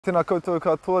Tēnā koutou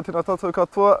katoa, tēnā tātou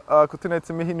katoa, ko tēnei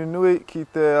te mihi nui ki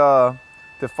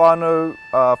te whānui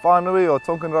o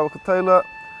Tonkin and Taylor.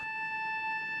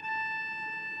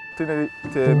 Tēnei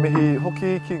te mihi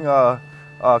hoki ki ngā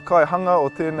kaihanga o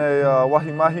tēnei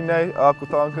wahi mahi nei, ko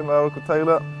Tonkin and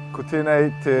Taylor. Ko tēnei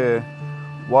te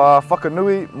wā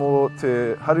whakanui mō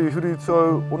te hariuhuri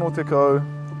tau ono te kau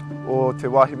o te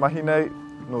wahi mahi nei.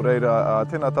 Nō reira,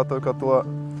 tēnā tātou katoa,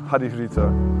 hariuhuri tau.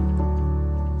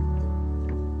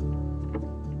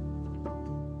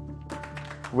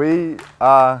 We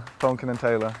are Tonkin and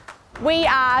Taylor. We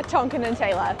are Tonkin and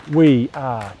Taylor. We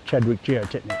are Chadwick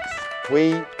Geotechnics.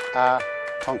 We are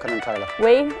Tonkin and Taylor.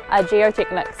 We are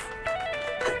Geotechnics.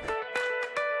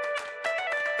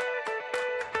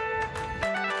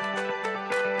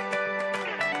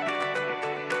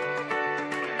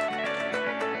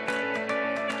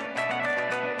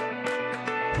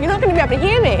 You're not going to be able to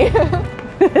hear me.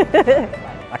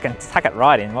 I can tuck it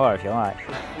right in more if you like.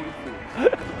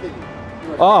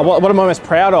 Oh, what am I most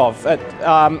proud of?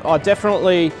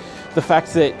 Definitely the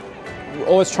fact that we're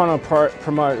always trying to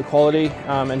promote equality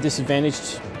and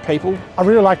disadvantaged people. I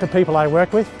really like the people I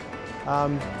work with.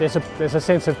 There's a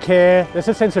sense of care, there's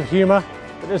a sense of humour,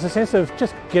 but there's a sense of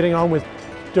just getting on with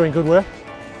doing good work.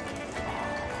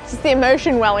 Just the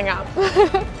emotion welling up.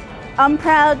 I'm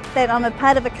proud that I'm a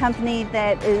part of a company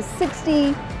that is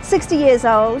 60 years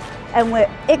old and we're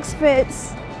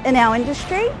experts in our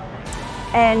industry.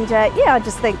 And yeah, I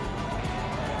just think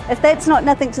if that's not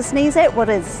nothing to sneeze at, what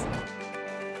is?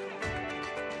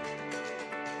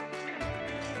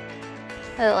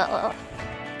 I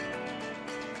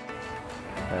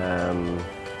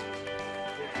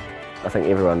think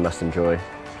everyone must enjoy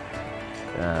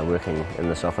working in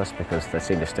this office because they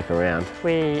seem to stick around.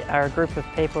 We are a group of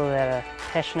people that are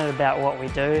passionate about what we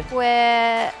do.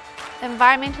 We're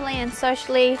environmentally and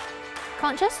socially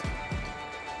conscious,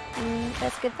 and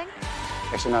that's a good thing.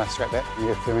 Actually, no, scrap that. You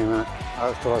have to give me a minute.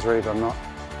 I thought I was ready, but I'm not.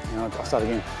 You know, I'll start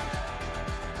again.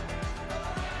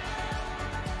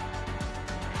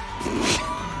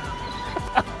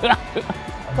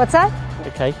 What's that?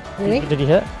 Okay, Really? Did you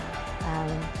hear it?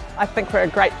 I think we're a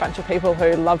great bunch of people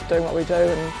who love doing what we do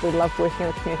and we love working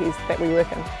in the communities that we work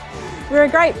in. We're a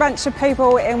great bunch of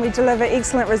people and we deliver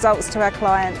excellent results to our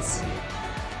clients.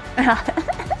 Are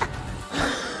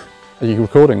you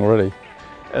recording already?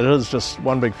 It is just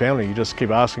one big family. You just keep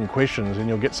asking questions and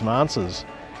you'll get some answers,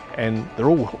 and they're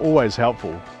all always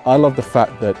helpful. I love the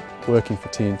fact that working for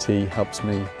TNT helps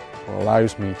me or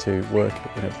allows me to work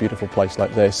in a beautiful place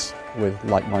like this with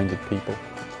like-minded people.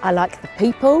 I like the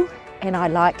people and I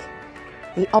like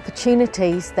the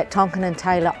opportunities that Tonkin and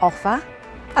Taylor offer.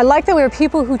 I like that we're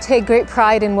people who take great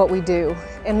pride in what we do,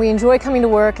 and we enjoy coming to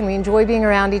work and we enjoy being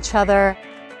around each other.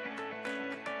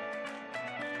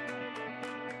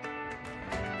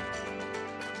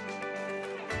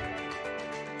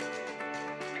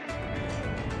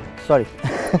 Sorry,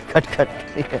 cut.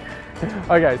 Yeah.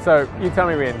 Okay, so you tell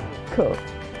me when. Cool.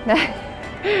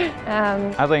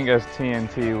 I think as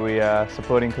TNT we are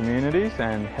supporting communities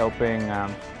and helping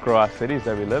grow our cities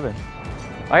that we live in.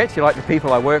 I actually like the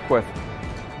people I work with.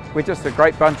 We're just a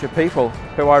great bunch of people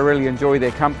who I really enjoy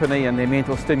their company and their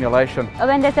mental stimulation.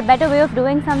 When there's a better way of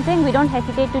doing something, we don't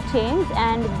hesitate to change,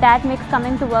 and that makes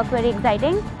coming to work very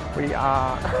exciting. We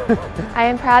are. I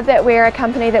am proud that we're a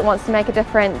company that wants to make a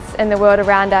difference in the world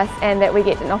around us and that we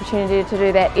get an opportunity to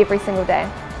do that every single day.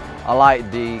 I like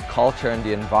the culture and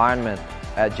the environment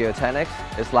at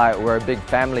Geotechnics. It's like we're a big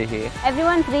family here.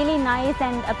 Everyone's really nice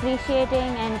and appreciating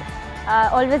and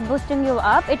always boosting you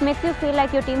up. It makes you feel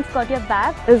like your team's got your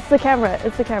back. It's the camera.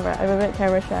 I'm a bit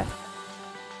camera shy.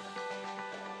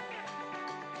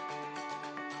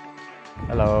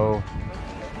 Hello.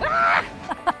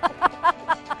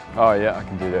 Oh yeah, I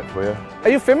can do that for you. Are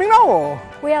you filming now or?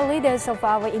 We are leaders of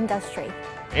our industry.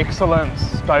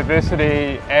 Excellence,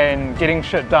 diversity and getting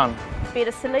shit done.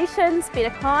 Better solutions,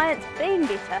 better clients, being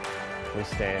better. We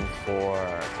stand for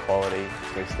quality,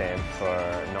 we stand for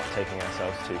not taking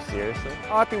ourselves too seriously.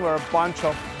 I think we're a bunch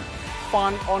of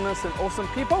fun, honest and awesome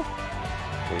people.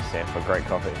 We stand for great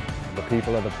coffee. The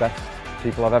people are the best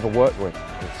people I've ever worked with.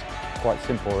 It's quite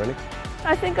simple really.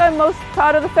 I think I'm most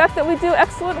proud of the fact that we do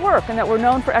excellent work and that we're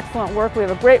known for excellent work. We have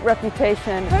a great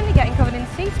reputation. We're only getting covered in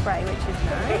sea spray, which is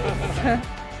nice.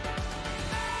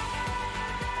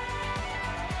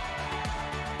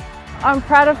 I'm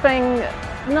proud of being...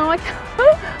 No, I can't.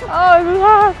 Oh, I'm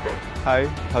lost. Hey,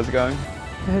 how's it going?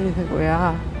 Who do you think we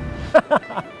are?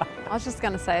 I was just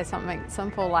going to say something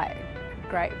simple like,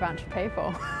 great bunch of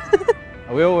people.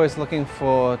 Are we always looking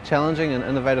for challenging and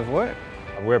innovative work?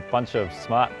 We're a bunch of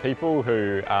smart people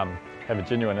who have a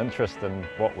genuine interest in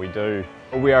what we do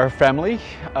We are a family,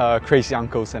 crazy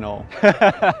uncles and all.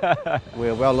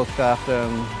 We're well looked after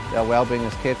and our well-being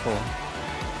is cared for.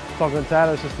 Tonkin and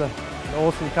Taylor is just an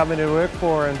awesome company to work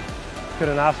for, and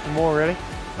couldn't ask for more really.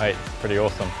 Mate, pretty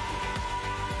awesome.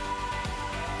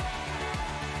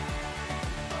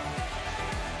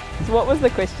 So what was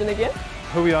the question again?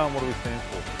 Who we are and what do we stand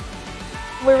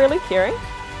for? We're really caring.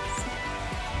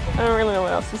 I don't really know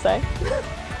what else to say.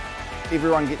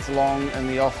 Everyone gets along in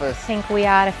the office. I think we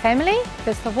are a family,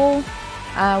 first of all.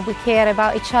 We care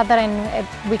about each other and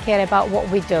we care about what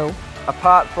we do.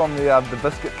 Apart from the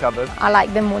biscuit cupboard. I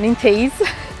like the morning teas.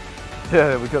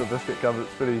 Yeah, we've got a biscuit cupboard.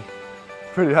 It's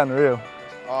pretty unreal.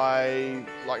 I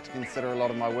like to consider a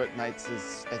lot of my workmates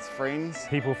as friends.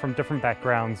 People from different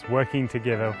backgrounds working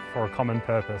together for a common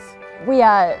purpose. We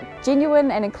are genuine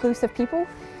and inclusive people.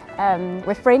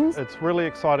 We're friends. It's really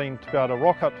exciting to be able to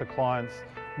rock up to clients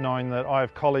knowing that I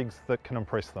have colleagues that can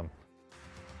impress them.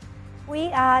 We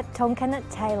are Tonkin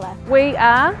and Taylor. We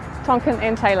are Tonkin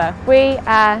and Taylor. We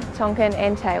are Tonkin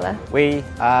and Taylor. We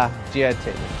are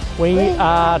Geotechnics. We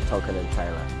are Tonkin and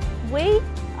Taylor. We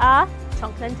are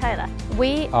Tonkin and Taylor.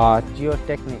 We are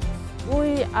Geotechnics.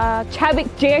 We are Chadwick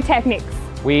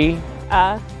Geotechnics. We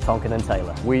are Tonkin and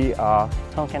Taylor. We are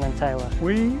Tonkin and Taylor.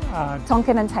 We are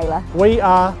Tonkin and Taylor. We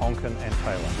are Tonkin and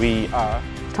Taylor. We are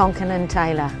Tonkin and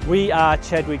Taylor. We are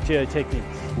Chadwick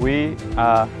Geotechnics. We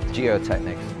are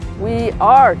Geotechnics. We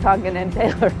are Tonkin and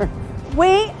Taylor.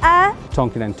 We are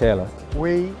Tonkin and Taylor.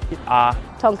 We are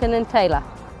Tonkin and Taylor.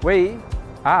 We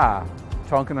are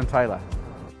Tonkin and Taylor.